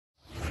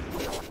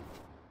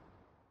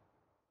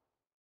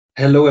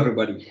Hello,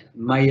 everybody.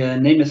 My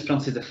name is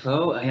Francis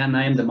Defoe, and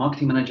I am the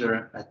marketing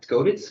manager at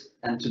Codit.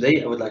 And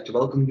today I would like to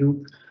welcome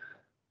you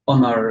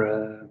on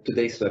our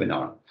today's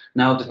webinar.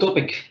 Now, the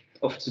topic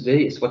of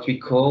today is what we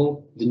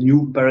call the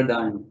new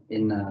paradigm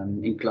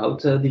in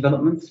cloud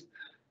development,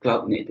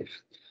 cloud native.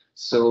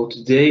 So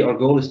today our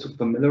goal is to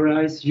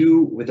familiarize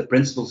you with the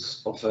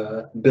principles of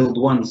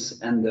build once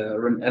and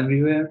run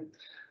everywhere.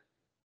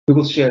 We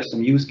will share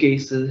some use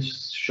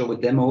cases, show a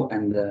demo,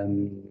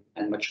 and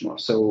much more.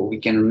 So we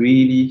can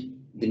really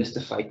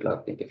demystify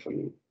cloud native for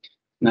you.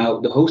 Now,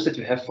 the host that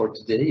we have for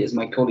today is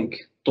my colleague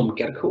Tom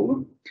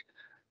Kerkhoven.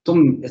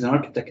 Tom is an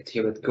architect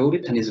here at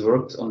Codit and he's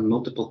worked on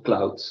multiple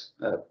cloud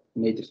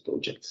native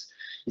projects.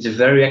 He's a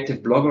very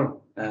active blogger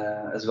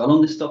as well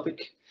on this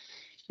topic.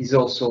 He's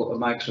also a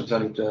Microsoft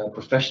valued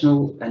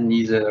professional and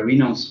he's a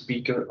renowned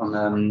speaker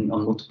on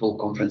multiple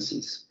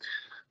conferences.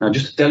 Now,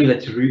 just to tell you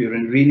that you're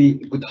in really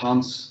good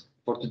hands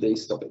for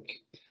today's topic.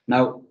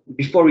 Now,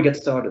 before we get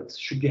started,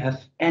 should you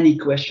have any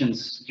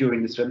questions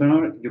during this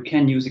webinar, you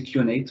can use the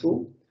Q&A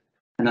tool,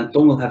 and then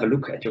Tom will have a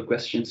look at your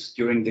questions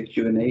during the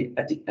Q&A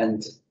at the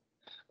end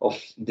of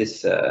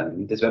this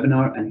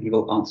webinar, and he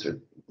will answer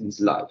these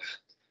live.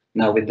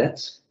 Now, with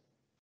that,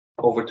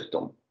 over to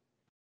Tom.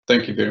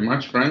 Thank you very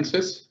much,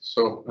 Francis.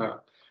 So,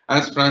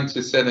 as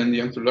Francis said in the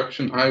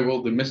introduction, I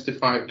will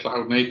demystify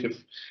cloud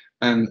native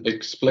and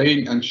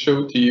explain and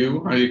show to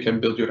you how you can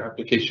build your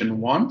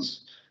application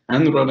once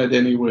and run it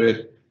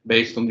anywhere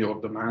based on your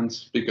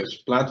demands, because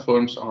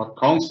platforms are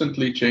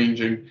constantly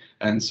changing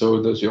and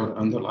so does your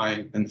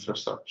underlying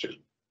infrastructure.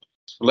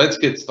 So let's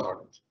get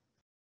started.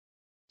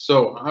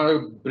 So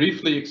I'll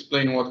briefly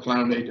explain what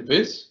cloud native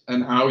is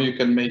and how you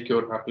can make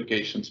your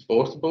applications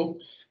portable.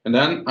 And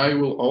then I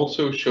will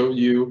also show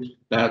you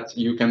that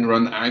you can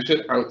run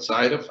Azure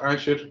outside of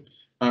Azure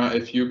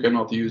if you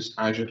cannot use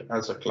Azure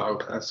as a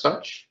cloud as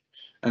such.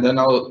 And then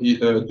I'll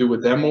do a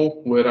demo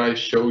where I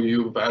show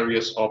you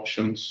various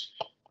options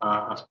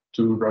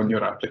to run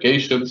your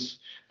applications.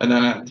 And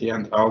then at the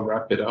end, I'll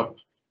wrap it up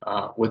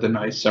with a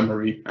nice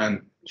summary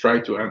and try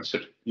to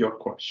answer your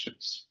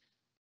questions.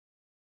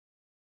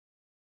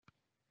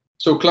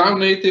 So cloud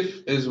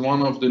native is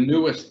one of the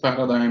newest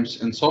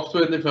paradigms in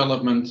software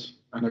development.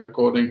 And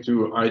according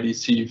to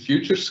IDC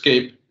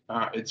Futurescape,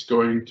 it's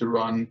going to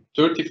run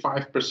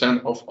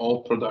 35% of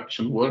all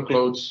production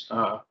workloads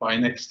by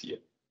next year.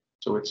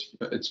 So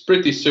it's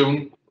pretty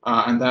soon,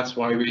 and that's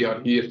why we are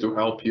here to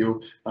help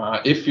you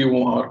if you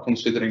are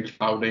considering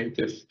cloud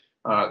native,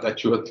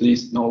 that you at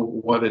least know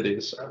what it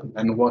is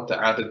and what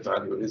the added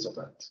value is of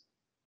it.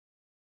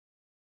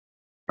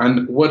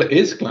 And what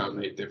is cloud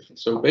native?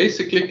 So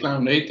basically,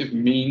 cloud native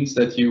means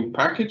that you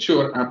package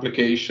your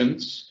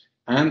applications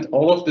and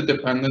all of the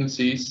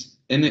dependencies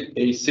in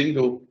a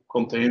single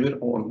container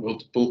or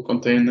multiple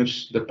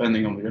containers,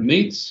 depending on your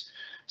needs,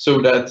 so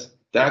that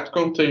that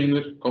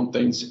container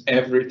contains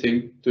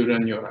everything to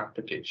run your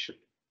application.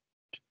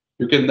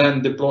 You can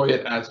then deploy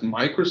it as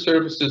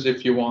microservices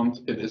if you want.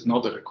 It is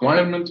not a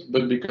requirement,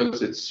 but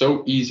because it's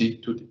so easy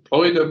to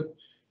deploy them,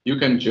 you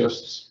can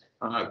just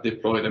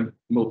deploy them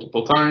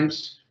multiple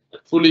times,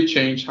 fully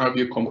change how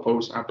you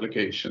compose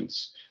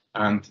applications,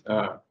 and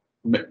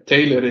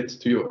tailor it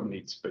to your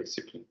needs,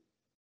 basically.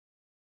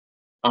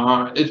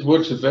 It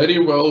works very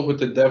well with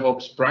the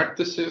DevOps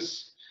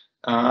practices,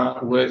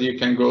 where you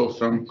can go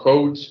from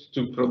code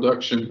to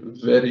production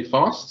very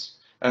fast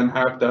and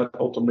have that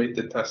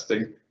automated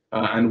testing.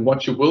 And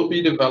what you will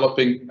be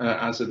developing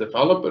as a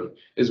developer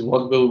is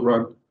what will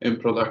run in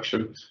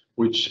production,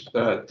 which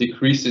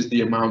decreases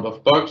the amount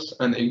of bugs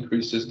and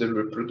increases the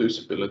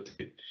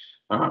reproducibility,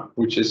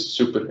 which is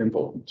super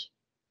important.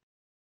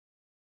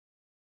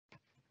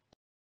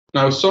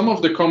 Now, some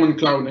of the common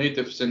cloud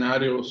native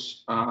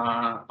scenarios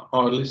are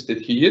listed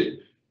here.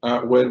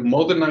 Where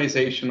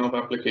modernization of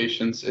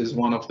applications is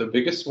one of the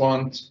biggest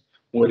ones,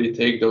 where you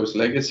take those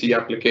legacy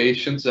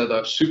applications that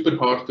are super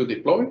hard to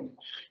deploy,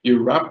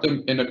 you wrap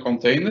them in a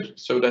container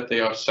so that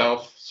they are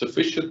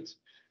self-sufficient,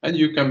 and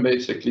you can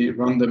basically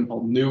run them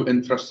on new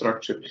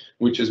infrastructure,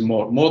 which is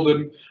more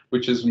modern,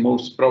 which is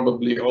most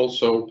probably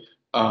also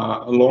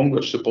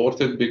longer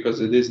supported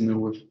because it is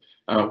newer,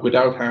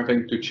 without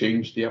having to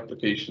change the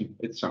application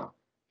itself.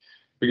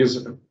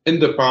 Because in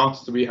the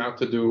past, we had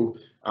to do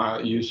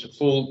use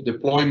full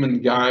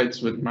deployment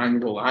guides with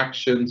manual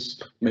actions,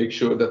 make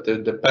sure that the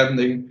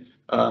depending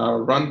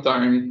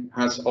runtime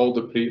has all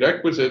the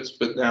prerequisites,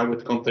 but now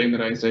with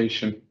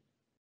containerization,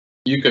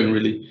 you can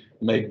really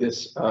make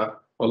this a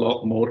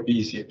lot more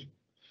easier.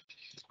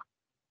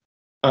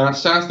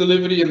 SaaS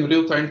delivery and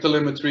real-time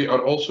telemetry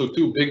are also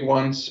two big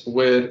ones,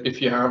 where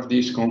if you have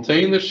these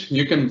containers,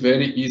 you can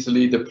very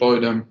easily deploy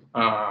them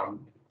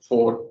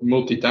for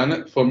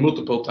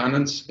multiple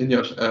tenants in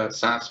your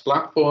SaaS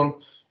platform.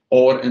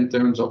 Or in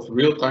terms of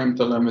real-time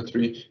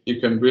telemetry, you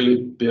can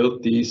really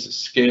build these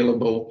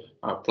scalable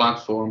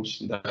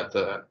platforms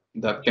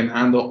that can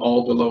handle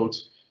all the load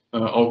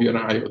of your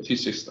IoT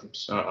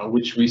systems,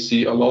 which we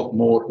see a lot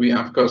more. We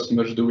have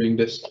customers doing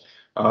this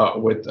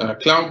with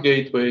cloud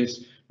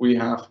gateways, We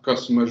have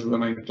customers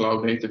running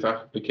cloud-native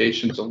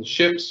applications on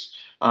ships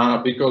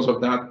because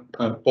of that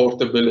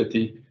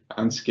portability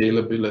and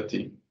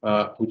scalability,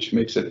 which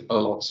makes it a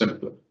lot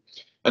simpler.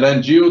 And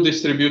then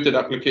geo-distributed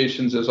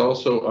applications is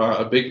also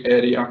a big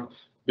area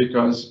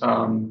because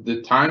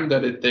the time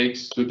that it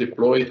takes to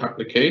deploy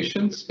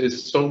applications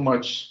is so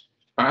much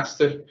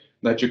faster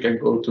that you can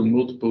go to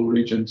multiple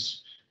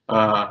regions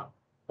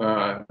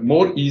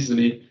more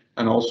easily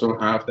and also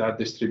have that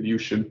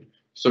distribution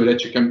so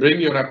that you can bring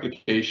your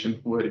application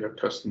where your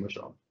customers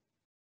are.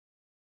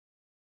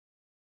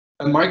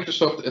 And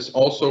Microsoft is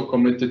also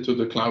committed to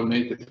the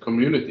cloud-native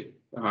community.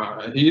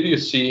 Here you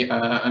see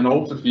an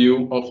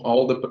overview of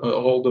all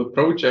the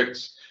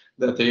projects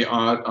that they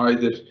are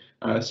either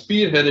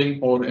spearheading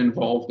or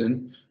involved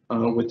in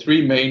with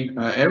three main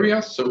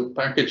areas. So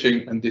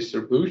packaging and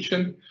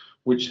distribution,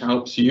 which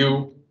helps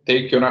you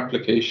take your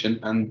application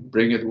and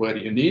bring it where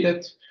you need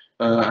it.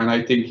 And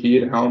I think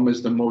here Helm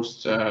is the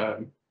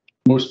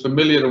most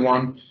familiar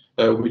one,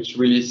 which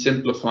really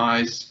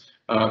simplifies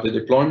the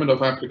deployment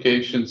of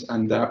applications,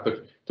 and Dapper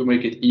to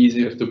make it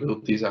easier to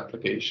build these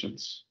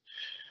applications.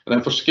 And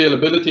then for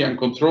scalability and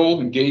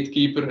control,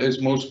 Gatekeeper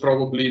is most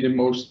probably the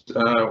most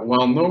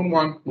well-known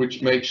one,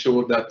 which makes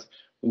sure that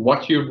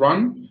what you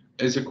run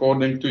is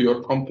according to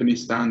your company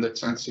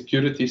standards and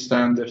security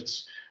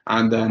standards.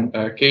 And then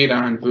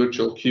Keda and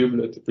Virtual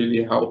Kubelet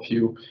really help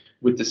you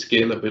with the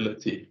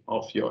scalability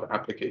of your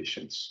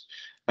applications.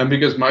 And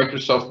because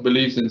Microsoft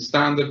believes in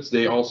standards,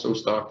 they also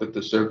started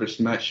the service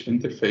mesh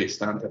interface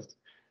standard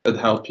that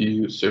help you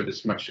use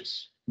service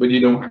meshes, but you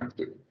don't have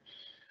to.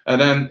 And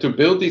then to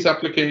build these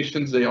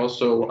applications, they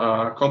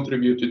also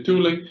contribute to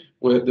tooling,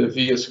 where the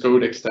VS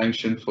Code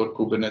extension for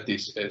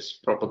Kubernetes is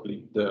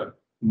probably the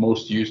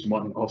most used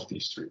one of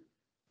these three.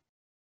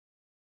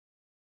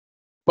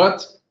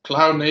 But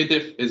cloud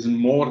native is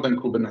more than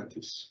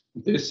Kubernetes.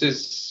 This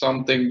is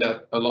something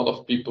that a lot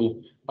of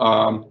people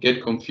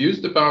get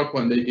confused about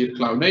when they hear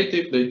cloud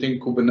native. They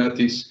think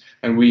Kubernetes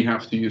and we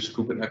have to use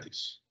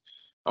Kubernetes.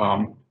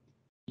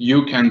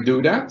 You can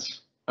do that.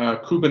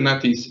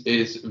 Kubernetes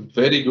is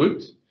very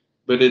good,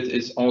 but it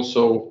is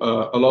also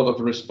a lot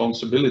of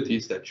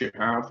responsibilities that you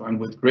have, and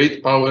with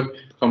great power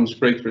comes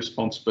great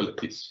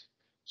responsibilities.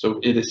 So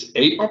it is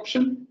an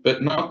option,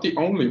 but not the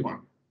only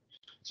one.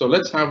 So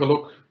let's have a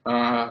look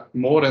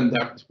more in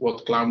depth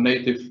what cloud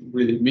native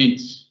really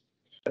means.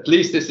 At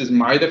least this is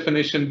my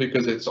definition,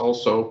 because it's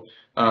also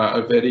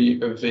a very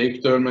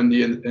vague term in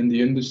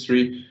the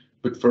industry.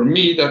 But for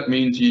me, that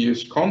means you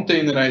use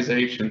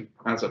containerization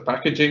as a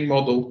packaging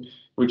model,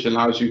 which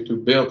allows you to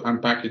build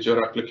and package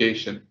your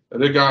application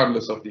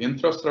regardless of the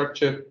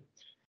infrastructure.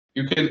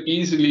 You can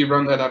easily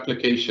run that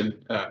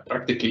application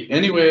practically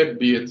anywhere,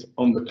 be it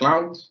on the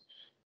cloud,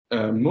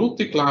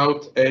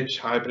 multi-cloud, edge,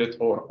 hybrid,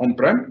 or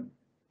on-prem.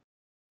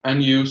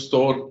 And you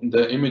store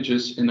the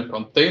images in a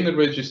container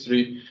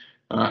registry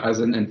as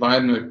an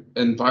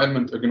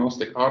environment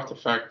agnostic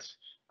artifact,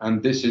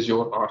 and this is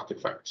your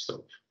artifact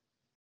store.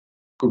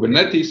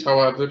 Kubernetes,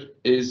 however,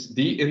 is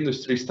the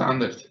industry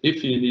standard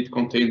if you need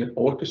container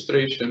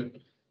orchestration,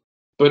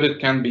 but it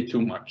can be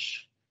too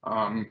much.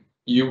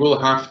 You will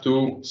have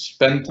to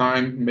spend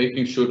time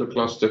making sure the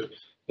cluster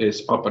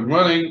is up and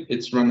running,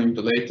 it's running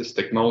the latest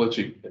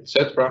technology,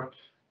 etc.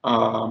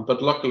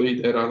 But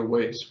luckily, there are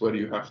ways where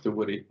you have to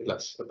worry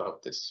less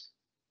about this.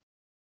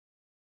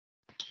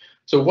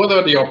 So what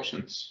are the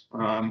options?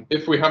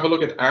 If we have a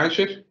look at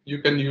Azure, you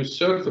can use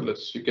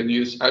serverless. You can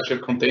use Azure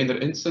Container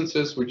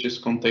Instances, which is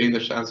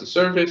containers as a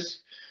service,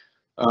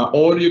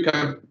 or you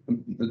can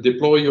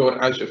deploy your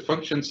Azure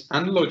functions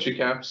and logic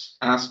apps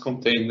as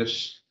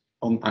containers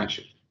on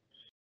Azure.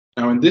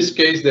 Now, in this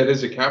case, there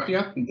is a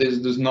caveat. This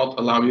does not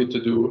allow you to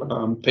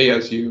do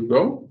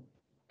pay-as-you-go,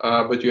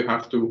 but you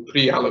have to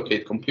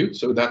pre-allocate compute.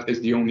 So that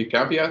is the only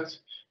caveat.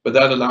 But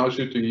that allows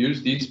you to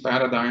use these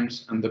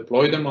paradigms and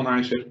deploy them on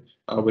Azure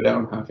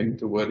without having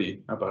to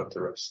worry about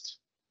the rest.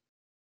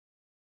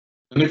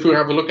 And if we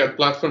have a look at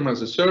platform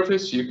as a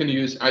service, you can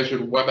use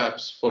Azure Web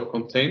Apps for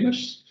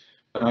containers,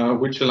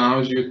 which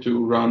allows you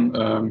to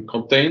run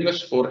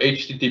containers for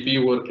HTTP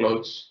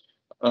workloads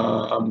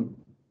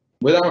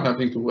without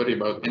having to worry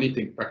about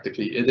anything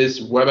practically. It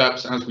is Web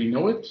Apps as we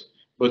know it,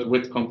 but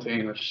with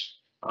containers,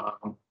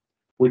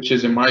 which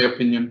is, in my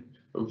opinion,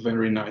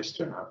 very nice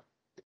to have.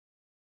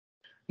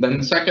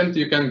 Then second,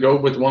 you can go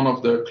with one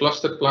of the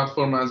cluster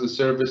platform as a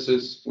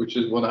services, which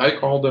is what I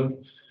call them,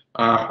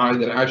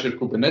 either Azure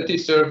Kubernetes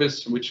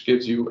Service, which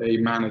gives you a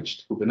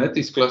managed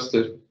Kubernetes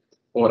cluster,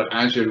 or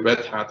Azure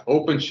Red Hat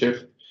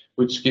OpenShift,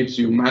 which gives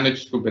you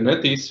managed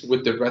Kubernetes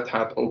with the Red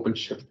Hat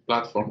OpenShift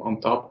platform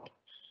on top.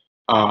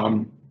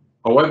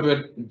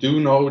 However, do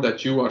know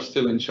that you are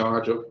still in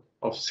charge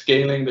of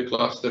scaling the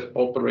cluster,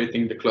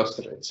 operating the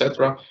cluster,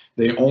 etc.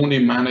 They only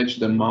manage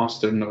the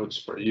master nodes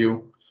for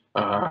you.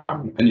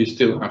 And you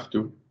still have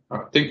to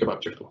think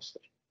about your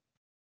cluster.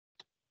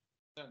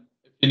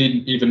 If you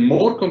need even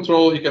more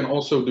control, you can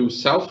also do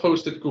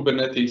self-hosted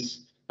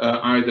Kubernetes,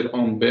 either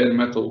on bare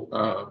metal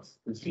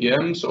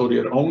VMs or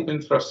your own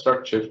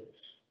infrastructure.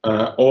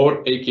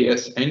 or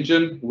AKS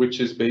Engine, which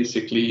is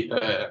basically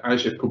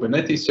Azure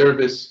Kubernetes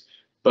service,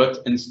 but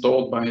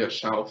installed by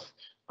yourself,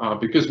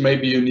 because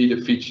maybe you need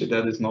a feature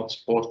that is not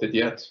supported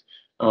yet,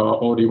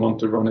 or you want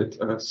to run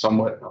it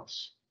somewhere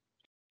else.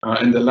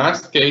 In the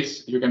last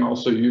case, you can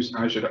also use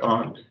Azure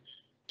Arc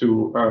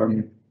to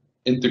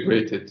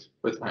integrate it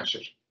with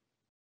Azure.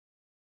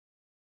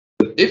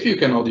 But if you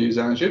cannot use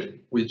Azure,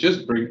 we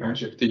just bring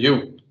Azure to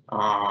you,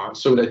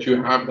 so that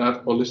you have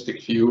that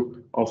holistic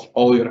view of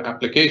all your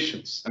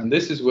applications. And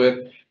this is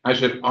where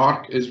Azure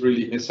Arc is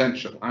really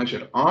essential.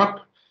 Azure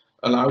Arc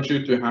allows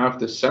you to have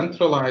the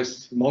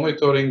centralized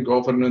monitoring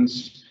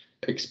governance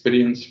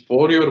experience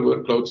for your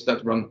workloads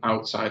that run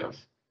outside of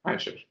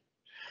Azure.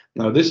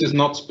 Now, this is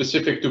not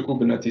specific to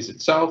Kubernetes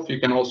itself. You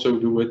can also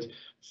do it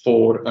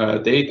for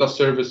data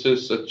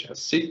services such as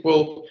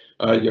SQL,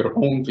 your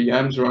own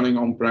VMs running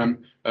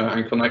on-prem,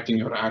 and connecting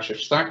your Azure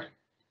stack.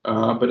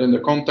 But in the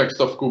context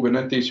of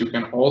Kubernetes, you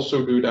can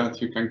also do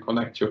that. You can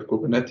connect your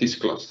Kubernetes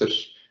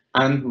clusters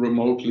and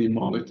remotely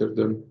monitor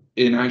them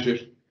in Azure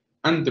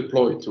and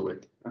deploy to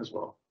it as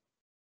well.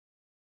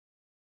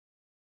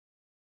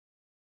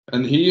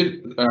 And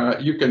here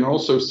you can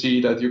also see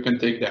that you can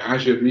take the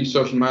Azure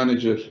Resource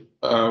Manager,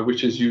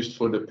 which is used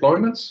for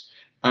deployments,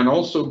 and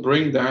also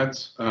bring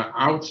that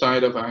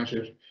outside of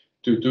Azure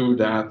to do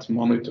that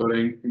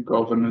monitoring,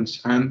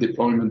 governance, and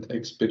deployment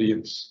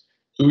experience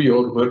to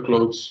your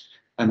workloads,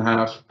 and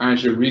have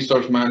Azure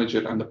Resource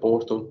Manager and the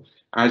portal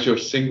as your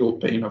single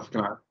pane of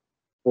glass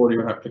for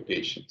your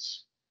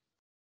applications.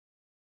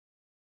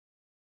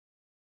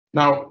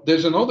 Now,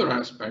 there's another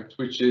aspect,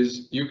 which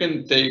is you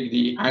can take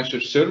the Azure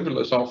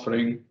serverless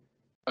offering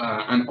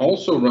and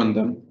also run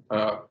them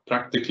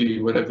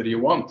practically wherever you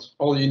want.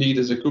 All you need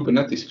is a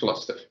Kubernetes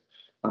cluster.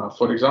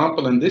 For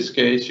example, in this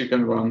case, you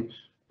can run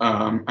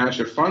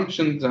Azure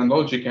Functions and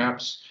Logic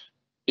Apps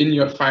in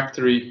your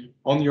factory,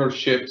 on your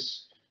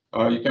ships.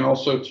 You can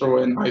also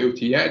throw in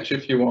IoT Edge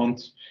if you want,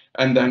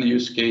 and then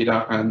use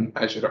SCADA and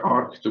Azure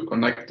Arc to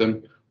connect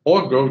them,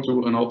 or go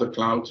to another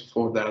cloud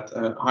for that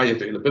high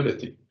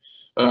availability.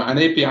 And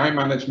API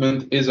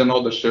management is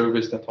another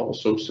service that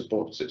also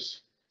supports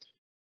this.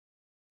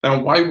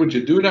 Now, why would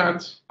you do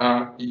that?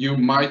 You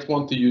might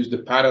want to use the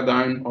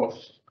paradigm of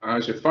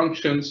Azure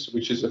Functions,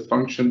 which is a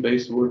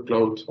function-based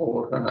workload,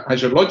 or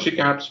Azure Logic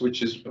Apps,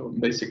 which is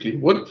basically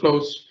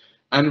workflows,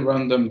 and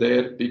run them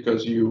there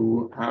because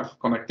you have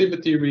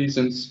connectivity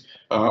reasons,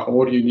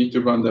 or you need to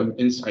run them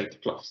inside the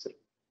cluster.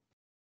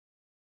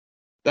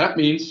 That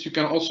means you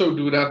can also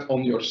do that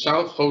on your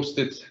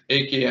self-hosted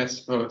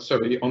AKS,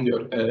 on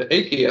your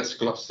AKS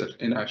cluster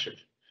in Azure.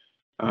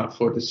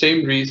 For the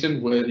same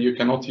reason, where you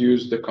cannot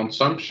use the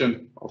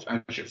consumption of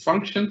Azure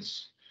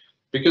Functions,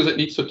 because it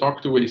needs to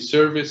talk to a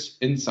service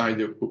inside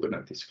your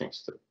Kubernetes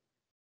cluster.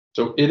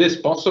 So it is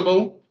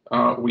possible.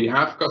 We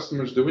have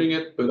customers doing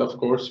it, but of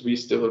course, we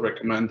still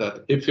recommend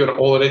that if you're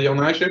already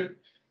on Azure,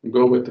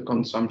 go with the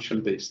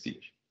consumption-based tier.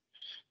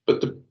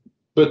 But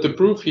the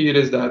proof here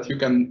is that you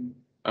can.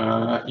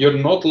 You're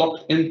not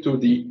locked into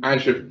the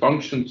Azure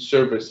Function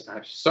service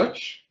as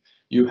such.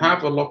 You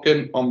have a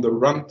lock-in on the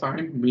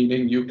runtime,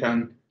 meaning you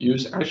can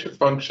use Azure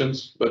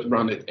Functions but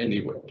run it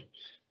anywhere,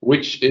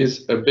 which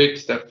is a big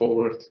step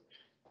forward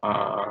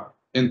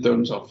in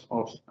terms of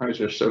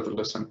Azure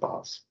serverless and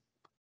PaaS.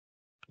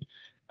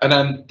 And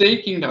then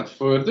taking that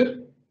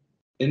further,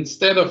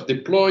 instead of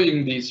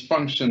deploying these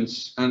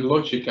functions and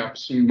logic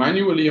apps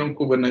manually on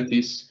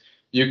Kubernetes,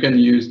 you can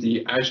use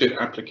the Azure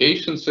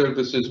Application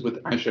Services with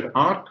Azure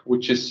Arc,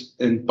 which is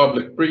in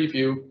public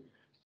preview,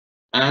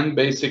 and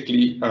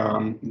basically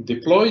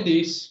deploy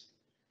these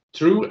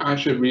through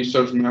Azure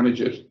Resource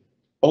Manager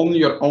on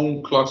your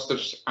own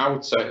clusters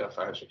outside of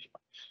Azure.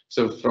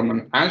 So from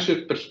an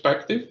Azure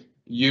perspective,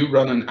 you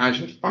run an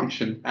Azure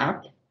Function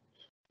app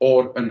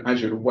or an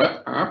Azure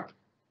Web app,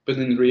 but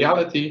in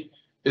reality,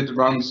 it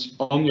runs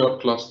on your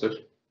cluster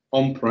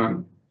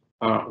on-prem,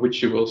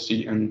 which you will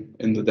see in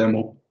the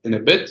demo in a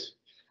bit.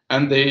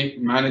 And they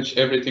manage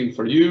everything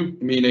for you,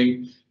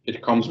 meaning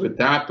it comes with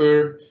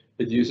Dapper,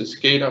 it uses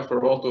SCADA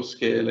for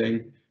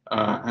auto-scaling,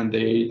 and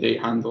they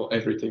handle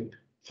everything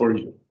for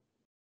you.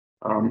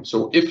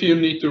 So if you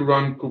need to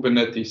run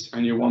Kubernetes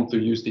and you want to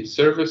use these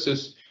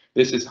services,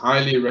 this is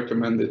highly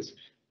recommended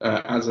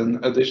as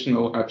an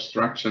additional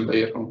abstraction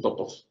layer on top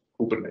of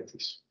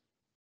Kubernetes.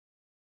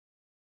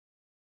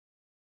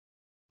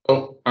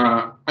 So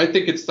I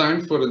think it's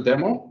time for a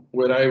demo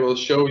where I will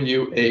show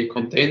you a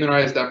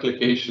containerized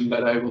application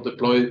that I will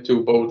deploy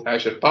to both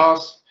Azure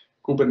PaaS,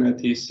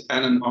 Kubernetes,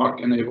 and an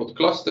Arc-enabled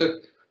cluster.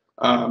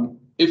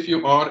 If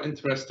you are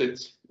interested,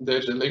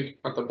 there's a link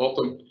at the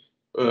bottom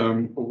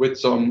with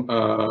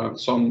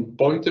some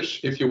pointers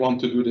if you want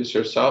to do this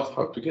yourself,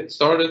 how to get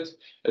started.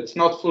 It's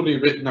not fully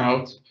written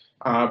out,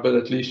 but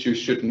at least you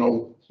should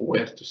know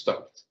where to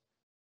start.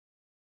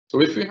 So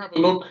if we have a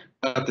look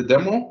at the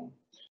demo,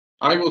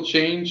 I will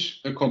change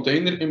a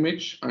container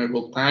image. I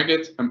will tag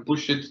it and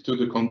push it to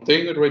the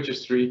container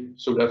registry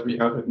so that we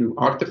have a new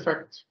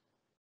artifact.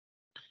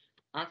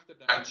 After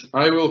that,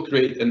 I will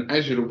create an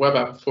Azure web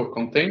app for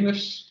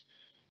containers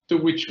to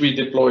which we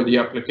deploy the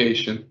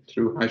application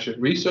through Azure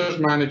Resource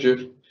Manager,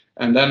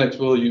 and then it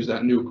will use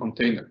that new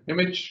container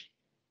image.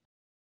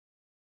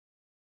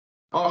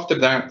 After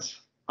that,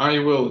 I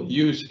will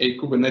use a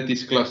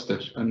Kubernetes cluster,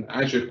 an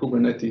Azure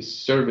Kubernetes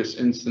service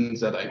instance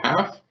that I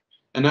have,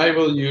 and I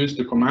will use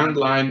the command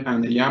line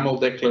and the YAML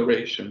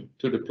declaration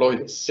to deploy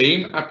the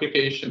same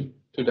application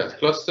to that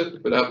cluster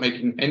without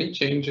making any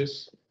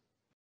changes.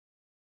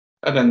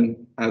 And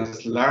then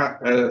as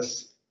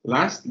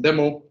last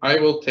demo, I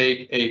will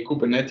take a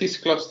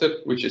Kubernetes cluster,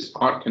 which is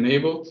Arc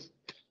enabled,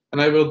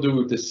 and I will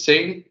do the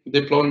same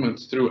deployment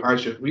through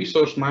Azure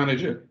Resource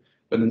Manager.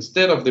 But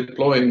instead of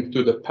deploying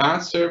to the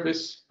PaaS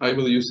service, I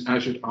will use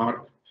Azure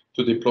Arc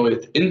to deploy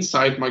it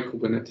inside my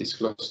Kubernetes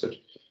cluster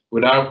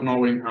without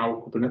knowing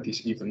how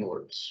Kubernetes even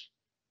works.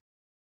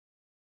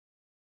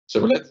 So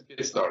let's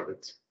get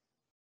started.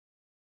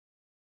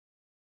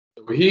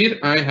 So here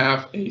I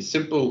have a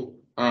simple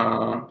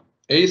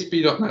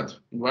ASP.NET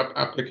web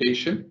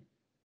application.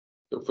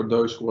 So for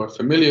those who are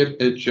familiar,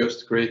 it's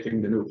just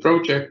creating the new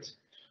project.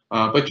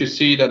 But you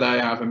see that I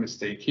have a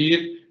mistake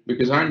here,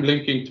 because I'm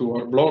linking to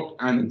our blog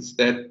and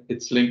instead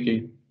it's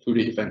linking to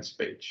the events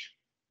page.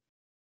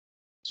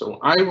 So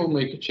I will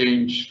make a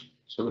change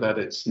so that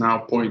it's now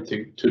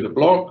pointing to the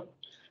blog.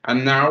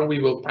 And now we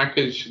will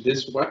package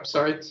this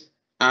website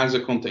as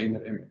a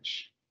container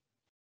image.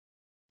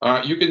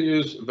 You can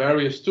use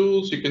various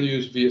tools. You can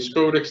use VS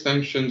Code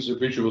extensions,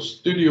 Visual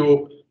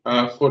Studio.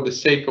 For the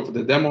sake of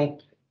the demo,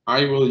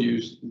 I will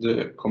use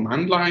the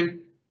command line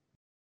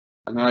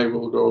and I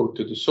will go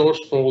to the source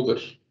folder.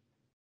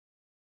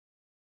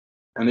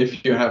 And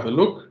if you have a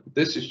look,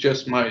 this is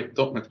just my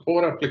 .NET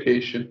Core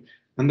application.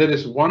 And there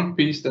is one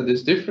piece that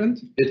is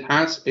different. It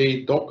has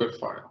a Docker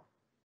file.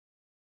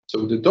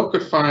 So the Docker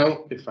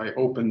file, if I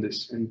open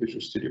this in Visual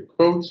Studio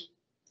Code,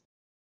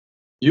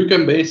 you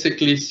can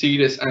basically see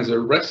this as a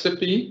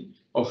recipe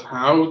of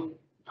how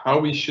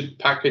we should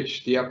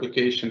package the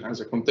application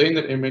as a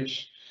container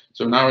image.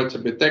 So now it's a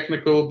bit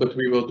technical, but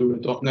we will do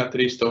a .NET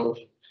restore,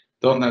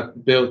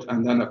 .NET build,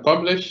 and then a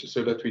publish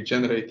so that we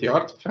generate the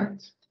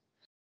artifact.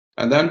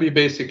 And then we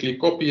basically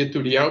copy it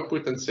to the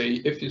output and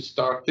say, if you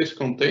start this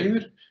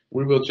container,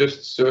 we will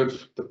just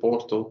serve the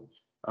portal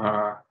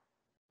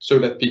so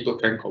that people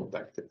can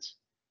contact it.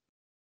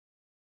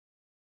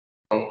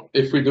 So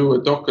if we do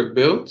a Docker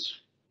build,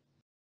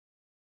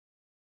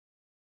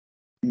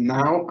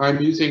 now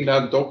I'm using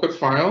that Docker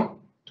file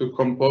to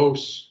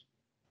compose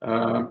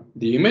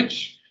the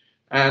image,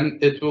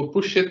 and it will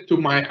push it to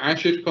my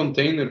Azure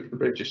container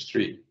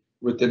registry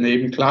with the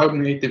name Cloud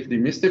Native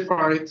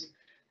Demystified.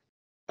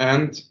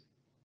 And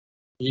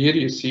here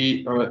you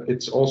see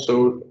it's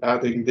also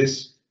adding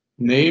this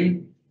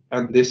name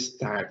and this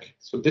tag.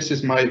 So this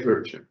is my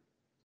version.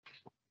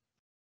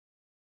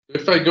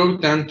 If I go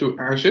then to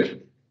Azure,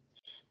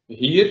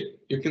 here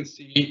you can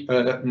see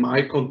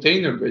my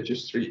container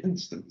registry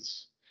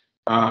instance.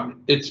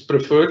 It's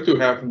preferred to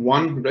have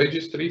one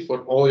registry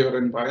for all your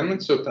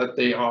environments so that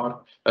they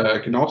are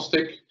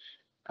agnostic.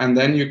 And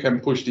then you can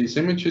push these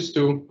images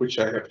to, which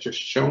I have just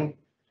shown.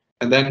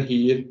 And then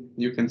here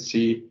you can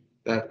see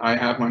that I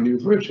have my new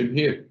version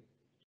here.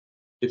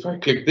 If I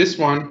click this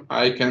one,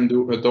 I can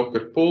do a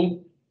Docker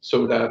pull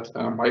so that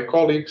my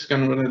colleagues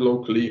can run it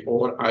locally,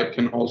 or I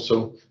can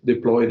also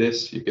deploy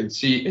this. You can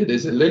see it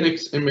is a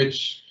Linux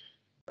image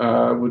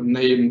with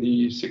name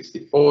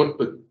D64,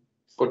 but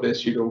for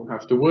this you don't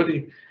have to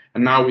worry.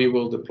 And now we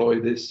will deploy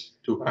this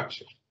to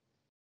Azure.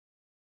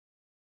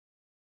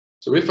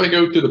 So if I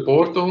go to the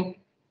portal,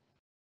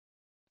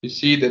 you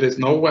see there is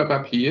no web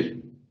app here.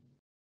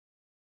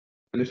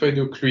 And if I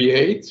do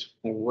create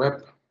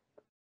web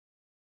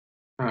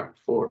app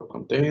for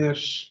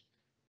containers,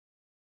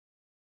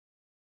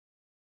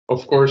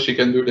 of course, you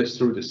can do this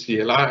through the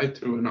CLI,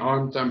 through an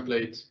ARM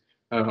template,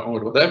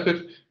 or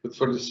whatever. But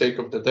for the sake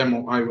of the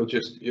demo, I will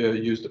just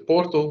use the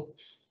portal.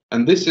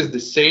 And this is the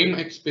same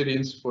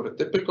experience for a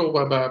typical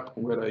web app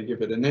where I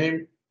give it a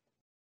name,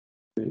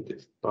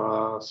 native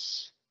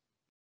PaaS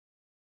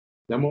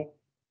demo,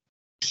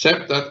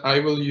 except that I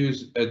will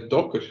use a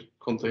Docker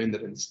container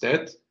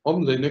instead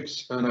on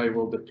Linux, and I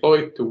will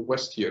deploy it to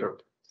West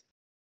Europe.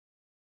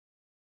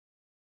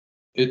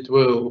 It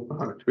will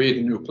create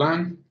a new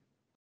plan.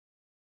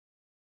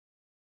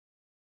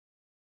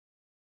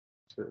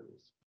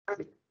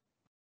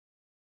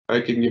 I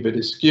can give it a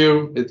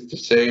SKU. It's the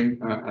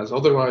same as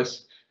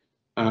otherwise.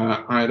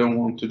 I don't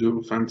want to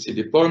do fancy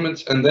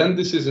deployments. And then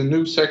this is a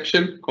new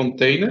section,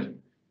 container,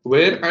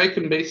 where I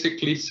can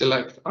basically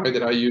select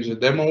either I use a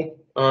demo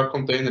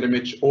container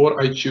image,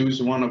 or I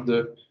choose one of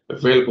the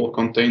available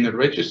container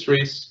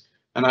registries,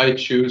 and I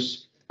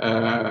choose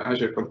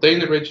Azure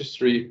Container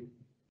Registry,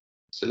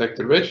 select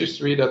the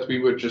registry that we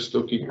were just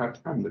looking at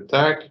and the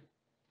tag,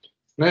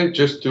 and I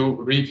just do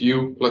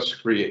review plus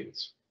create.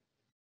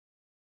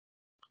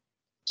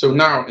 So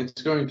now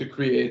it's going to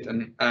create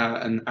an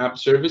app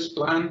service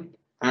plan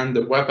and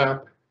the web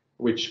app,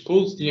 which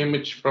pulls the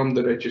image from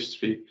the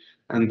registry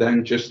and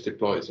then just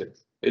deploys it.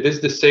 It is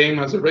the same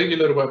as a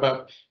regular web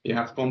app. You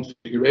have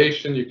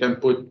configuration. You can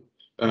put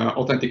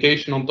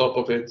authentication on top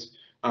of it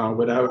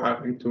without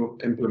having to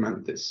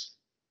implement this.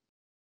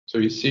 So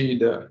you see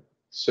the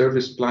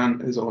service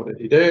plan is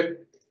already there.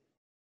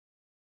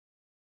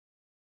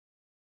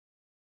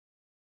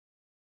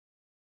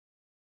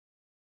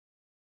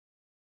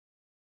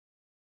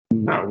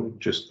 Now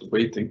just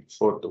waiting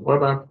for the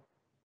web app.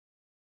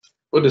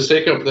 For the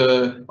sake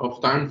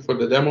of time for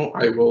the demo,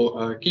 I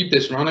will keep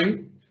this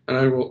running, and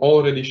I will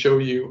already show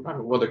you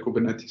what a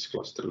Kubernetes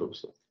cluster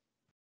looks like.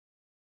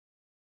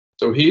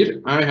 So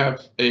here I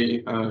have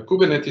a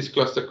Kubernetes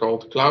cluster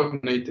called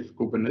Cloud Native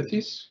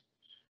Kubernetes,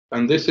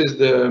 and this is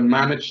the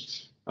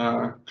managed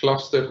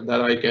cluster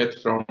that I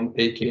get from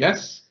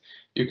AKS.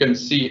 You can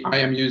see I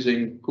am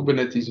using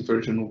Kubernetes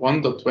version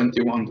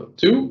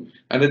 1.21.2,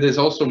 and it is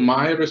also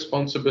my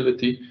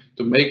responsibility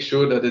to make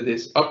sure that it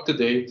is up to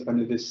date and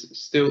it is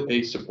still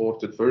a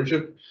supported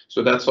version.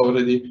 So that's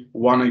already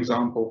one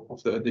example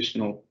of the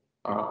additional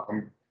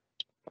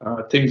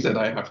things that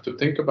I have to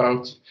think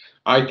about.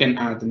 I can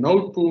add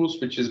node pools,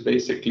 which is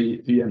basically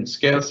VM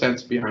scale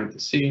sets behind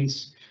the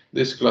scenes.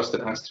 This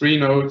cluster has 3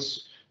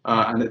 nodes,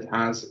 and it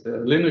has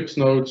Linux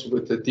nodes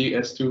with the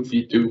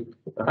DS2v2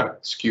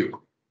 SKU.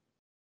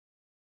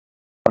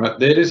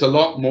 There is a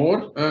lot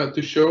more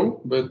to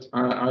show, but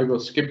I will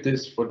skip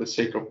this for the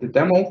sake of the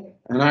demo,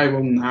 and I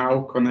will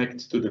now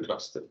connect to the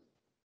cluster.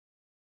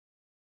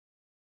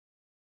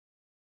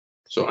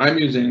 So I'm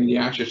using the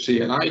Azure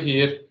CLI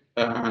here,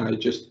 and I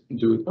just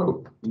do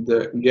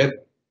the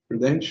get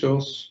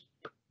credentials,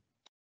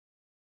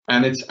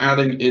 and it's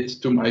adding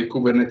it to my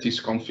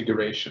Kubernetes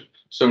configuration.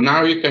 So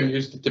now you can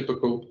use the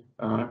typical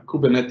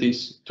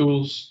Kubernetes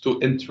tools to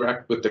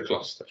interact with the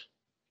cluster.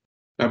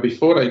 Now,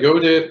 before I go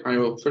there, I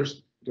will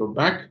first go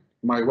back.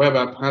 My web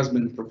app has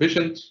been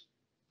provisioned.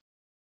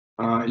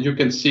 You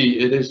can see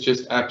it is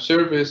just app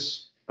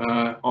service.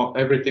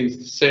 Everything's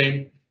the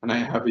same, and I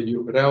have a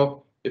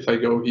URL. If I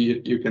go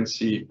here, you can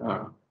see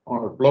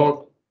our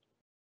blog,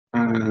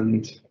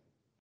 and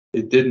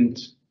it didn't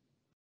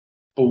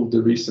pull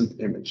the recent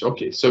image.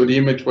 Okay, so the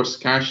image was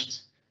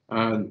cached,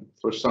 and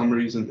for some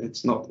reason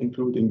it's not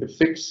including the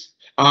fix.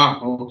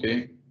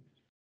 Okay.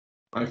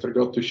 I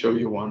forgot to show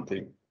you one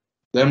thing.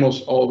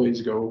 Demos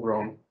always go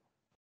wrong.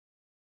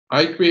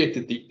 I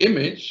created the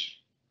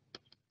image,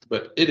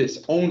 but it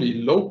is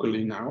only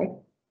locally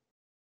now.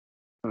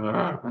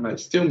 And I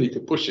still need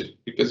to push it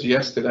because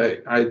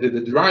yesterday I did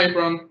a dry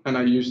run and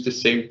I used the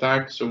same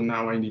tag. So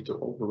now I need to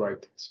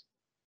overwrite it.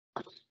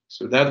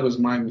 So that was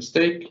my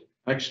mistake.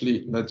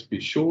 Actually, let's be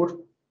sure.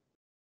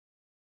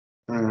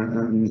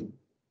 And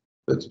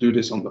let's do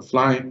this on the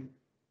fly.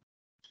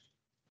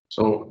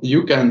 So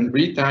you can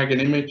retag an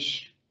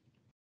image.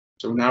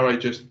 So now I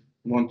just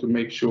want to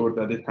make sure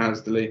that it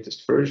has the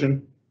latest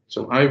version.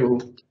 So I will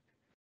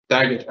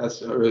tag it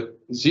as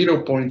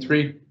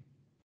 0.3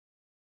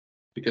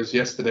 because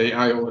yesterday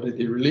I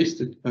already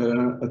released it,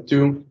 a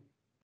 2.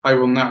 I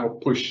will now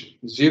push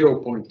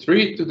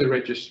 0.3 to the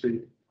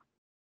registry.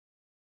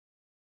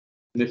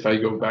 And if I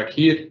go back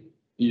here,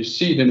 you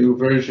see the new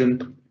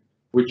version,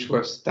 which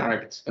was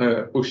tagged,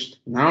 pushed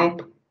now.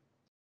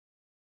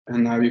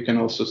 And now you can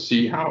also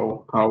see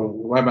how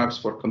web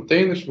apps for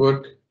containers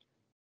work.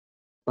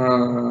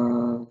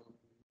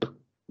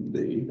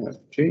 They have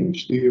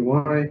changed the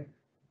UI.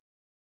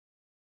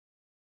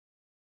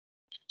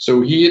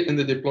 So here in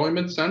the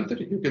deployment center,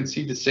 you can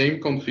see the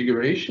same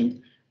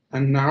configuration.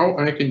 And now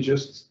I can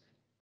just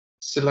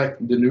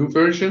select the new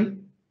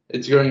version.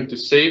 It's going to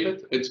save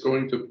it. It's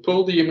going to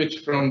pull the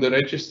image from the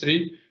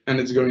registry, and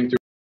it's going to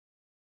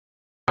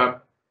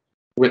up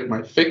with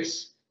my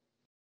fix.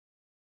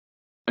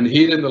 And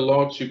here in the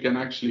logs, you can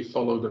actually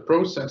follow the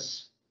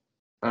process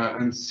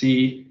and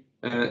see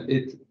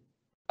it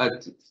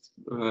at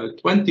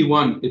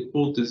 21, it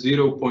pulled to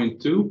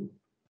 0.2.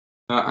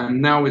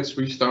 And now it's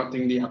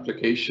restarting the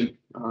application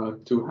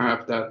to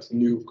have that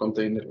new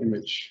container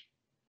image.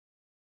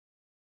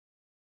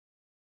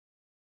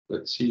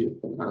 Let's see if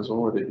it has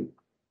already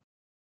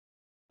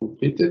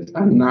completed.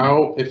 And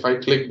now if I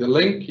click the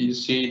link, you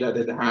see that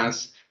it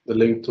has the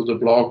link to the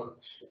blog,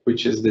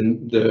 which is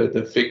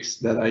the fix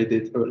that I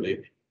did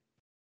earlier.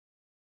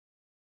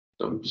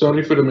 So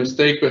sorry for the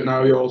mistake, but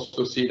now you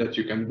also see that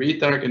you can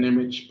retag an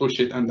image, push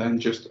it, and then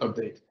just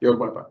update your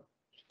web app.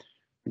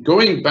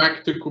 Going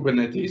back to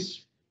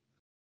Kubernetes,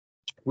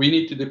 we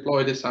need to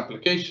deploy this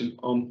application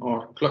on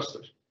our cluster.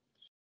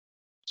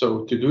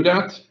 So to do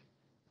that,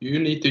 you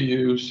need to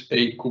use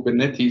a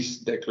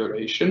Kubernetes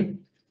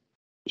declaration,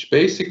 which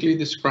basically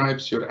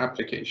describes your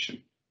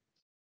application.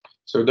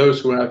 So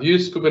those who have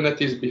used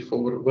Kubernetes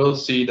before will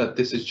see that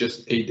this is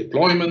just a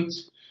deployment,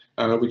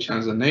 which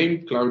has a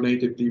name, Cloud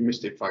Native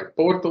Demystified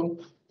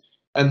Portal.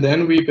 And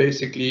then we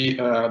basically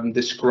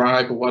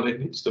describe what it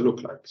needs to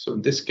look like. So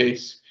in this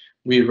case,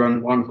 we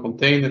run one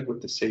container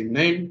with the same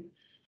name.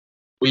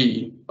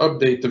 We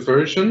update the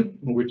version,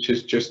 which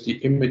is just the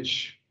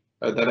image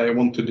that I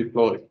want to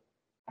deploy,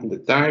 and the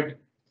tag.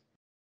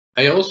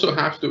 I also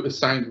have to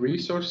assign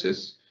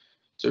resources.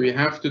 So you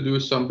have to do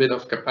some bit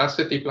of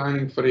capacity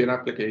planning for your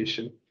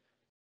application.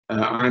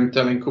 I'm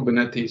telling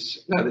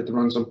Kubernetes that it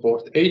runs on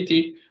port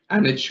 80,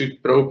 and it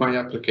should probe my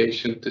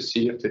application to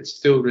see if it's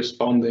still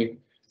responding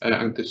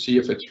and to see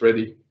if it's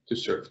ready to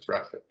serve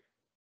traffic.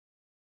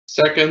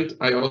 Second,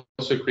 I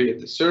also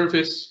create a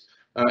service.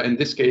 In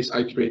this case,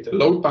 I create a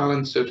load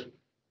balancer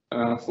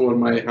for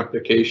my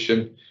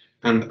application,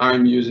 and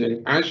I'm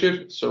using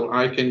Azure, so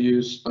I can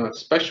use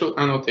special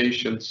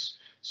annotations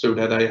so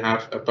that I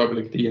have a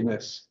public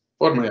DNS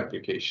for my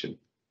application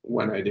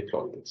when I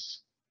deploy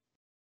this.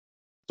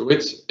 So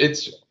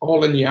it's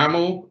all in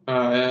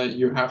YAML.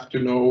 You have to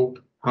know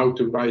how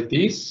to write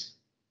these,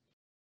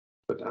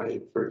 but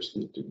I first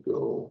need to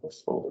go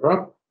further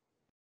up.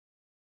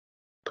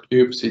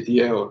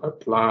 kubectl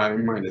apply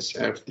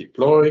 -f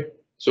deploy.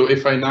 So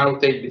if I now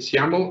take this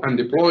YAML and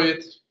deploy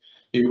it,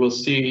 you will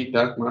see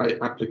that my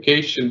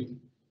application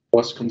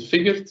was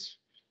configured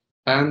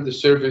and the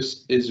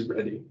service is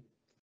ready.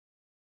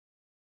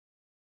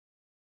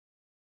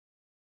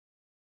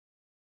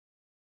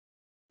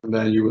 And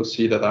then you will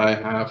see that I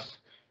have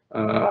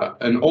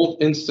an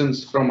old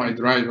instance from my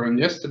dry run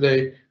yesterday,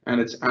 and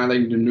it's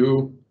adding the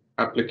new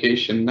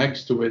application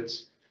next to it,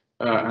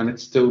 and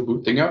it's still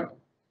booting up.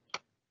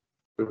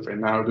 So if I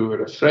now do a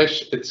refresh,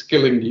 it's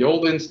killing the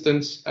old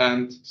instance,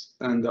 and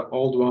the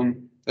old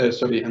one,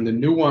 and the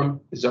new one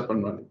is up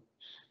and running.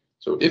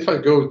 So if I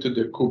go to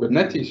the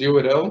Kubernetes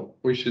URL,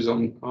 which is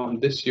on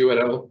this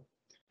URL,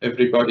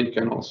 everybody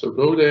can also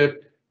go there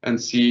and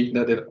see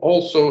that it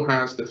also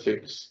has the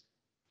fix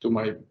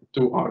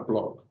to our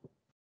blog.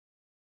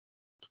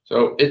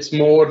 So it's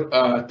more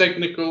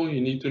technical.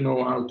 You need to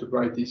know how to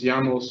write these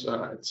YAMLs,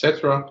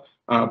 etc.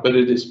 But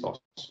it is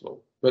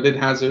possible. But it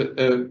has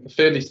a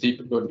fairly steep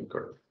learning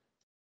curve.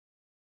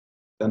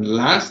 Then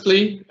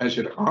lastly,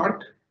 Azure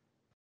Arc.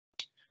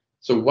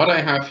 So what I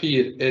have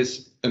here is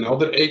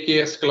another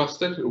AKS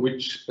cluster,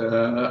 which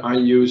I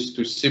use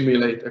to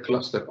simulate a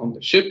cluster on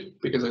the ship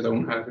because I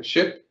don't have a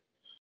ship.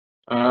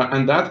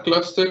 And that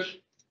cluster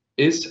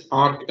is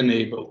Arc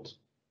enabled.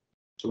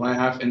 So I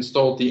have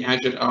installed the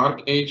Azure Arc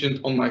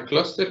agent on my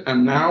cluster,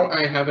 and now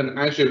I have an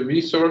Azure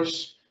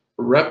resource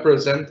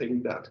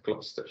representing that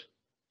cluster.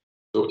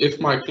 So if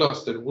my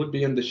cluster would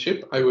be in the ship,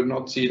 I would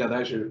not see that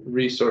Azure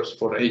resource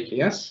for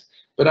AKS,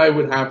 but I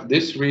would have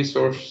this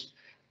resource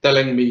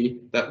telling me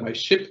that my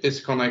ship is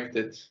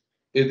connected.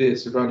 It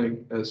is running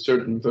a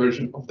certain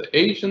version of the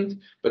agent,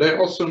 but I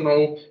also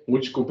know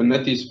which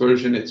Kubernetes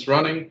version it's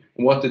running,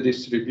 what the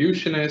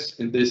distribution is.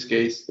 In this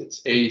case, it's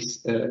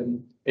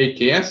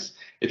AKS.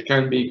 It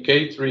can be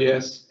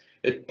K3S,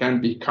 it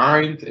can be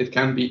Kind, it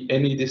can be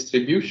any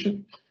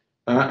distribution,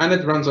 and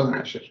it runs on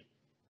Azure.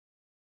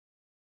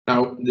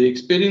 Now, the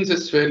experience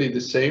is fairly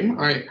the same.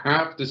 I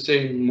have the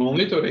same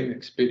monitoring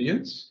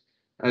experience,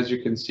 as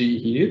you can see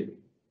here.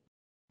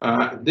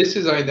 This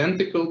is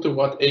identical to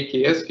what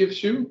AKS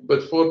gives you,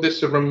 but for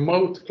this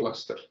remote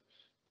cluster.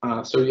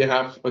 So you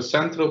have a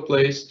central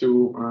place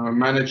to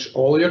manage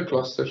all your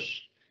clusters,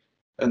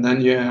 and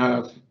then you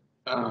have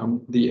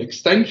the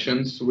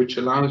extensions, which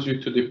allows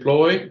you to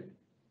deploy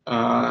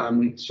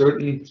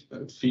certain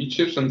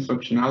features and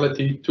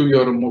functionality to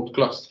your remote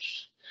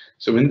clusters.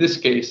 So in this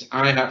case,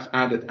 I have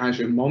added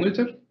Azure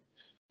Monitor,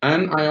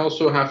 and I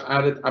also have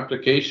added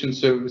application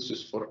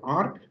services for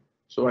Arc.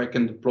 So I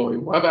can deploy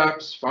web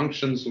apps,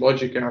 functions,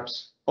 logic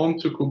apps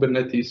onto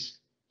Kubernetes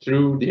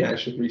through the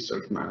Azure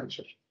Resource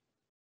Manager.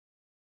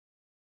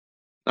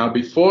 Now,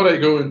 before I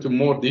go into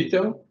more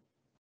detail,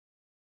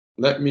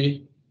 let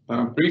me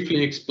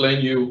briefly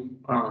explain you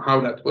how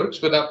that works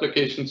with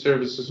application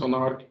services on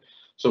Arc.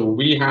 So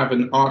we have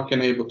an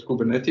Arc-enabled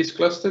Kubernetes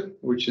cluster,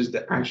 which is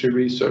the Azure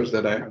resource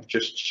that I have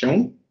just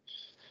shown.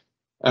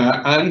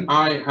 And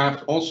I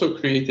have also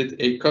created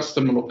a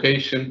custom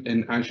location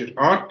in Azure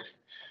Arc,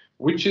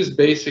 which is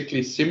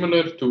basically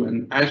similar to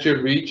an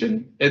Azure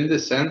region in the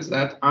sense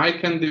that I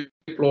can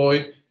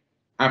deploy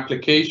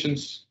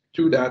applications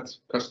to that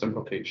custom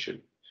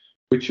location,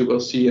 which you will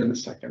see in a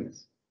second.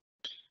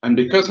 And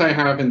because I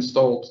have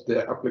installed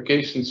the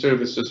application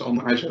services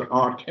on Azure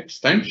Arc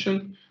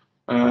extension,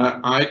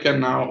 I can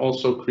now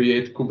also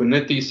create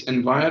Kubernetes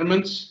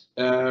environments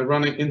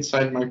running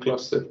inside my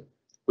cluster,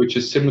 which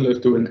is similar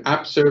to an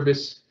app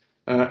service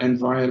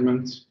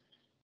environment.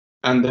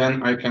 And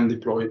then I can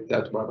deploy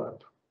that web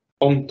app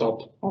on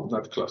top of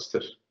that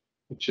cluster,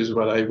 which is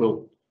what I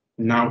will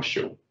now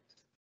show.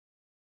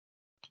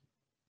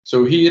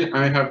 So here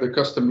I have the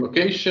custom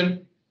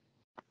location,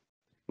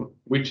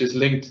 which is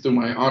linked to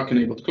my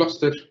Arc-enabled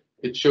cluster.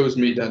 It shows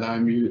me that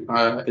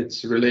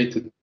it's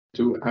related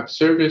to app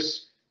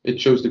service. It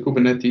shows the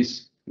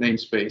Kubernetes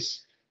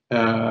namespace.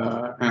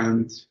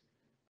 And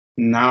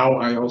now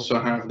I also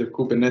have the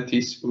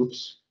Kubernetes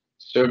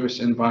service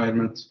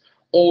environment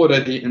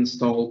already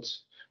installed,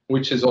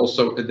 which is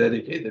also a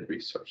dedicated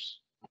resource.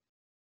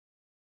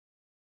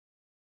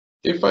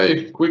 If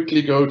I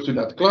quickly go to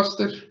that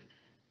cluster,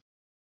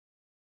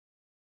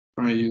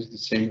 I use the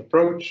same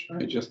approach.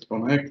 I just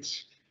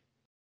connect,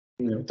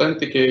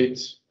 authenticate,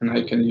 and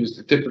I can use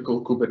the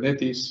typical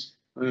Kubernetes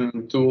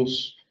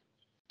tools.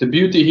 The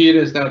beauty here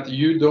is that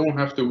you don't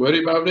have to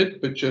worry about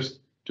it, but just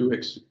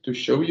to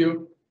show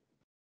you.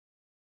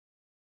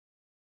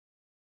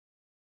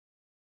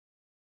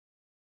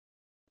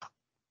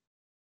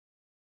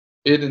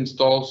 It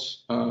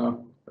installs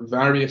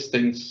various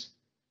things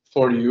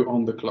for you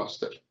on the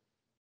cluster.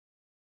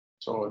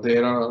 So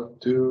there are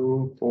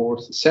 2, 4,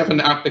 7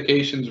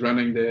 applications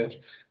running there,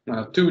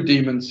 2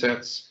 daemon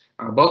sets.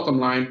 Bottom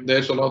line,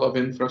 there's a lot of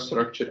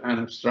infrastructure and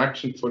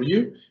abstraction for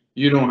you.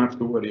 You don't have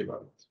to worry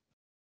about it.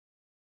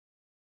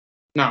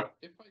 Now,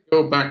 if I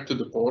go back to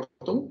the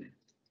portal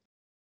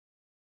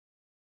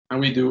and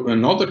we do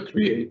another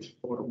create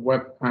for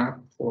web app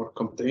for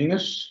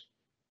containers.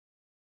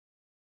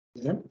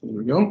 Yeah, here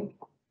we go.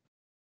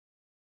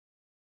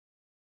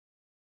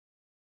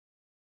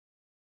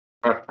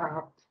 Web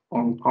app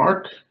on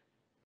Arc.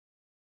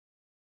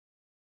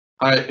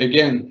 I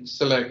again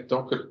select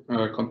Docker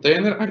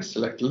container, I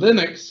select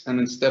Linux, and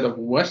instead of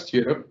West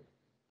Europe,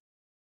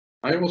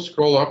 I will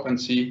scroll up and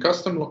see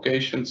custom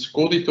locations,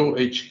 Codito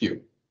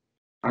HQ.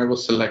 I will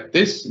select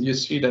this. You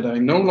see that I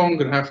no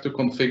longer have to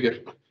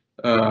configure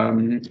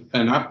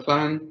an app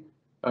plan.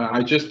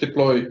 I just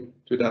deploy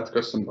to that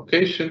custom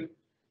location.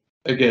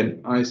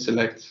 Again, I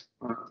select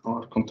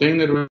our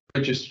container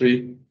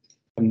registry,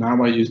 and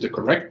now I use the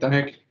correct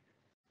tag.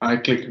 I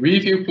click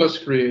Review plus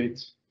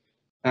Create,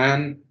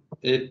 and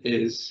it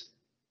is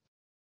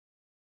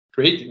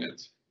creating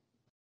it.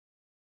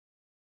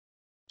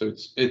 So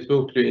it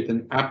will create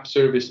an app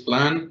service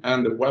plan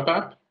and a web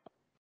app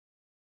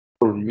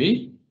for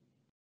me.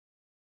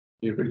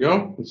 Here we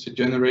go. It's a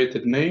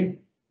generated name.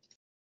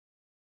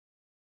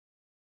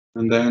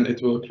 And then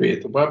it will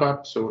create a web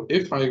app. So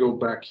if I go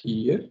back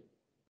here,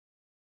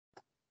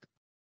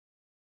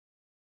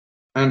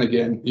 and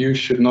again, you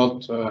should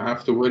not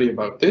have to worry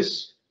about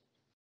this.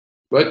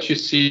 But you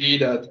see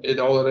that it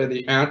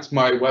already adds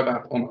my web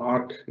app on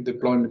Arc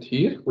deployment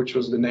here, which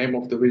was the name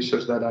of the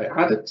resource that I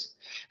added.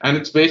 And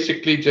it's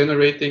basically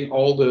generating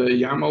all the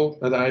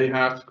YAML that I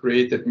have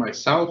created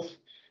myself.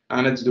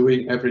 And it's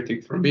doing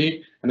everything for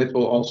me. And it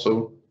will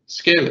also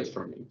scale it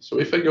for me. So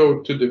if I go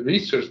to the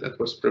resource that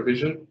was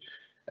provisioned,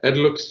 it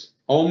looks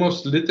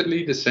almost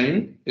literally the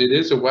same. It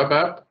is a web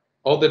app,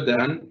 other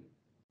than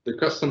the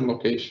custom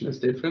location is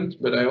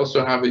different. But I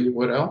also have a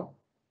URL.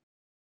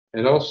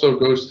 It also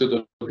goes to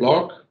the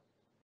blog,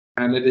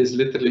 and it is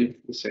literally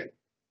the same.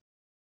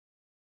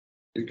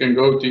 You can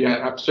go to your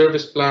app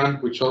service plan,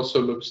 which also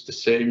looks the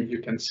same. You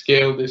can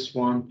scale this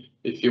one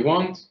if you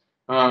want.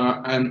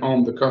 And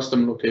on the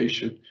custom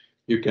location,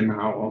 you can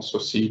now also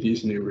see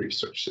these new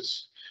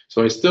resources.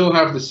 So I still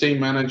have the same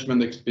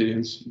management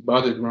experience,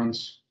 but it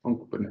runs on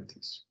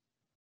Kubernetes.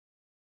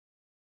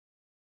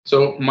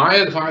 So my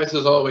advice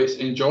is always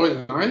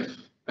enjoy life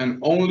and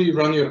only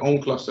run your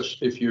own clusters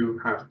if you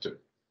have to.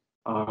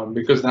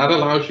 Because that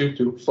allows you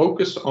to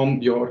focus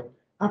on your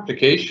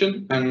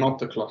application and not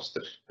the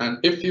cluster. And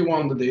if you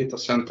want the data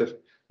center,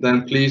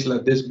 then please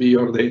let this be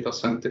your data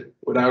center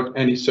without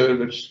any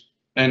servers,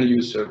 any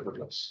use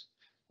serverless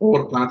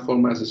or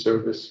platform as a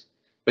service.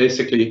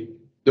 Basically,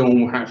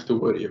 don't have to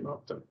worry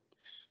about them.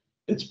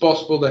 It's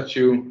possible that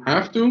you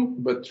have to,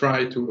 but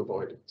try to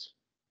avoid it.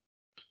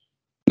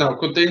 Now,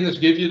 containers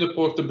give you the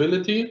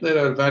portability.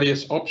 There are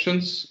various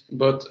options,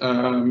 but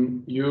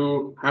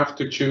you have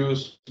to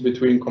choose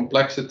between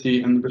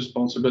complexity and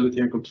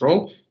responsibility and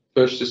control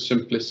versus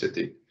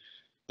simplicity.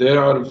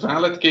 There are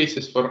valid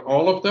cases for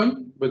all of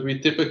them, but we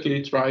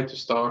typically try to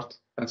start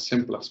as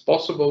simple as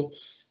possible.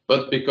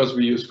 But because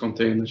we use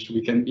containers,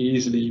 we can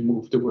easily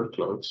move the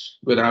workloads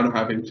without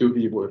having to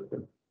rework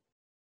them.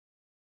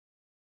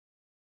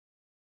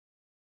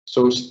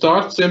 So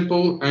start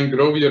simple and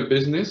grow your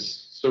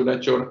business, so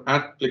that your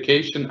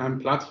application and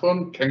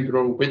platform can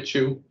grow with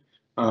you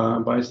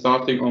by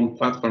starting on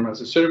platform as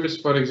a service,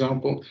 for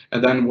example.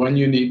 And then when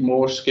you need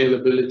more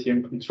scalability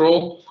and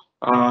control,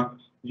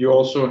 you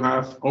also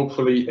have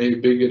hopefully a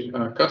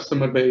bigger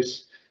customer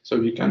base, so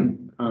you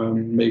can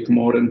make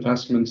more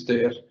investments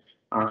there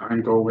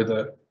and go with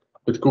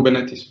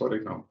Kubernetes, for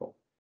example.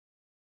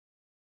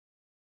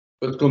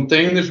 But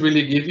containers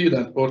really give you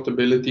that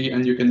portability,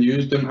 and you can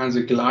use them as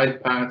a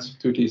glide path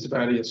to these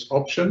various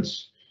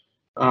options.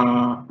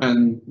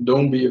 And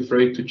don't be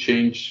afraid to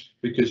change,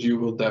 because you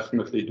will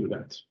definitely do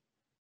that.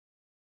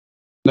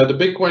 Now, the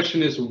big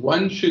question is,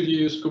 when should you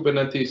use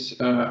Kubernetes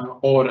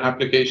or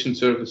application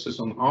services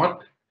on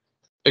Arc?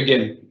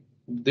 Again,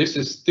 this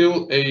is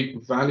still a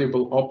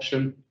valuable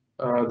option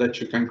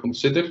that you can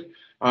consider.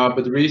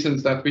 But the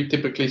reasons that we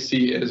typically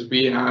see is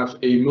we have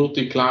a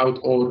multi-cloud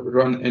or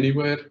run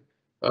anywhere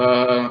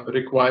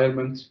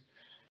requirement.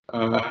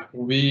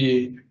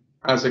 We,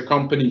 as a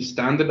company,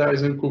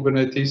 standardize in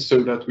Kubernetes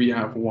so that we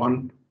have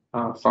one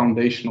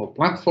foundational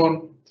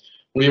platform.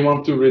 We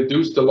want to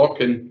reduce the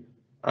lock-in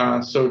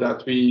so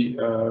that we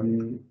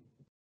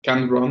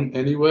can run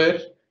anywhere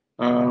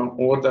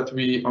or that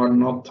we are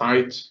not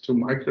tied to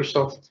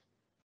Microsoft.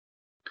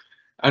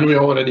 And we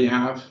already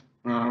have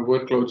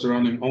workloads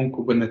running on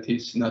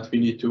Kubernetes that we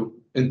need to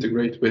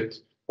integrate with,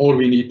 or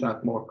we need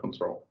that more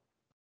control.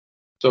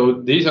 So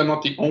these are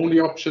not the only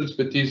options,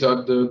 but these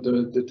are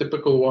the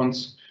typical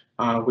ones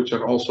which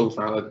are also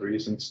valid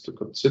reasons to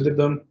consider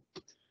them.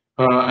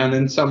 And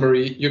in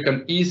summary, you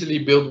can easily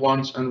build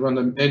ones and run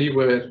them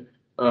anywhere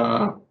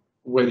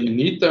where you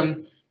need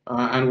them.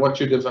 And what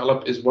you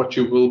develop is what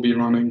you will be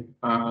running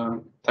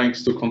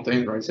thanks to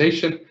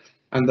containerization.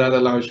 And that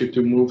allows you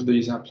to move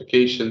these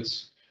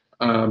applications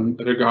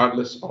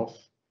regardless of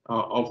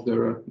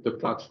the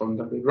platform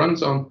that it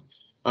runs on,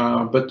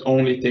 but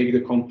only take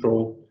the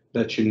control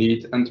that you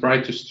need and try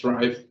to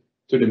strive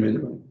to the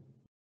minimum.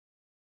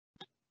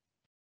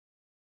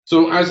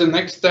 So as a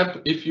next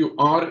step, if you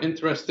are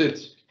interested,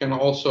 you can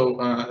also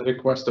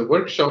request a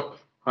workshop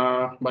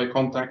by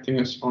contacting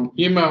us on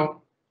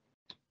email.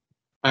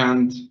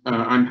 And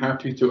I'm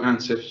happy to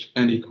answer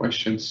any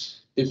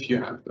questions if you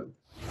have them.